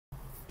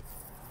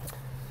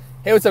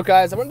Hey, what's up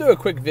guys? I'm going to do a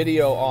quick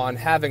video on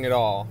having it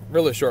all.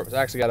 Really short, because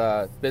I actually got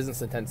a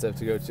business intensive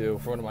to go to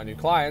for one of my new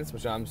clients,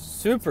 which I'm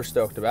super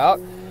stoked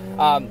about.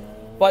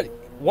 But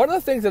one of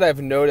the things that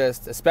I've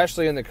noticed,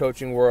 especially in the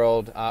coaching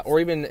world, or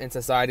even in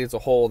society as a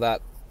whole,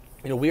 that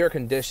we are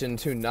conditioned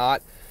to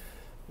not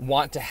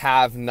want to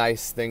have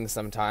nice things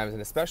sometimes,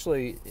 and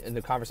especially in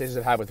the conversations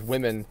I've had with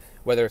women,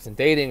 whether it's in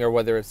dating or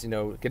whether it's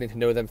getting to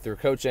know them through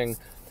coaching.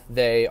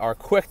 They are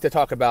quick to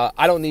talk about,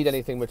 I don't need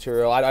anything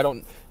material, I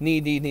don't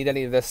need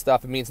any of this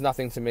stuff, it means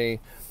nothing to me.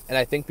 And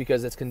I think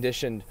because it's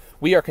conditioned,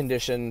 we are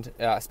conditioned,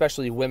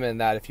 especially women,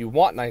 that if you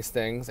want nice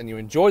things and you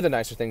enjoy the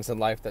nicer things in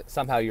life, that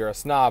somehow you're a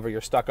snob or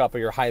you're stuck up or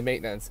you're high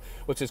maintenance,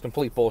 which is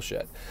complete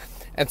bullshit.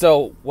 And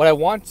so what I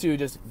want to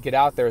just get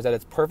out there is that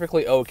it's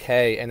perfectly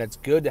okay and it's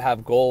good to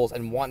have goals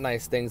and want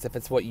nice things if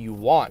it's what you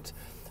want.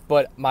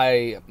 But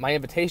my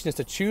invitation is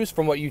to choose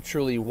from what you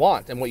truly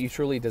want and what you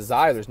truly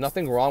desire. There's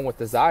nothing wrong with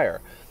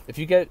desire. If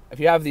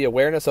you have the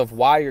awareness of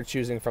why you're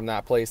choosing from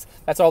that place,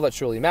 that's all that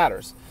truly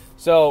matters.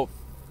 So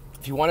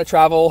if you want to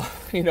travel,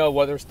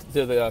 whether it's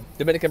to the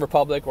Dominican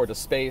Republic or to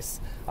space,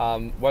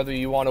 whether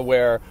you want to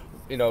wear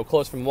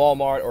clothes from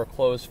Walmart or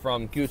clothes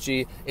from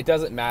Gucci, it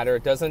doesn't matter.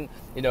 It doesn't,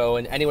 in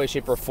any way,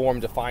 shape, or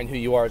form define who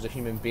you are as a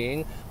human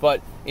being.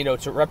 But,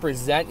 to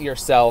represent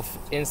yourself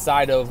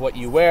inside of what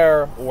you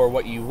wear or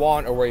what you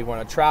want or where you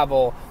want to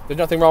travel, there's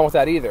nothing wrong with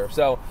that either.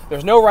 So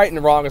there's no right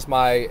and wrong is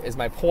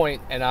my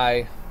point. And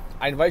I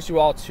invite you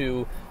all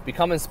to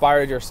become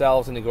inspired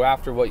yourselves and to go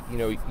after what,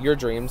 your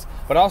dreams,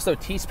 but also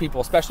teach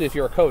people, especially if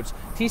you're a coach,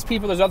 teach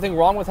people there's nothing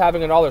wrong with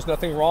having it all. There's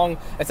nothing wrong.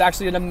 It's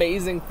actually an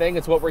amazing thing.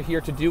 It's what we're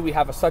here to do. We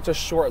have such a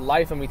short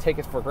life and we take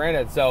it for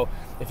granted. So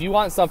if you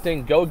want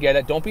something, go get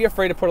it. Don't be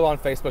afraid to put it on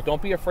Facebook.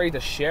 Don't be afraid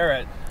to share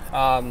it.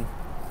 And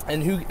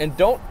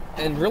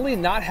really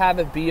not have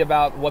it be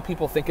about what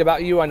people think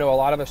about you. I know a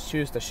lot of us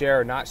choose to share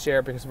or not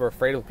share because we're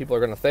afraid of what people are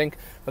going to think.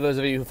 For those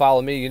of you who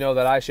follow me, you know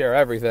that I share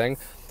everything.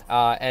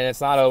 And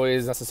it's not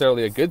always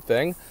necessarily a good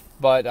thing,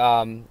 but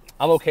I'm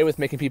okay with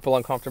making people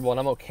uncomfortable, and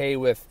I'm okay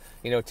with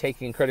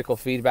taking critical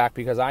feedback,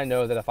 because I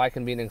know that if I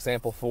can be an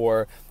example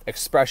for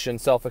expression,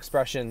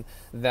 self-expression,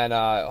 then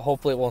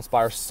hopefully it will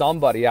inspire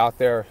somebody out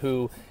there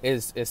who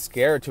is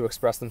scared to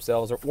express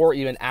themselves or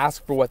even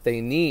ask for what they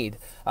need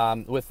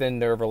within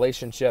their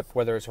relationship,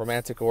 whether it's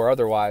romantic or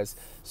otherwise.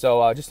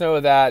 So just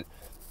know that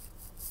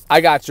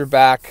I got your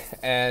back,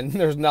 and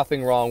there's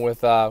nothing wrong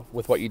with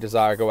what you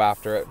desire. Go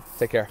after it.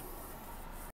 Take care.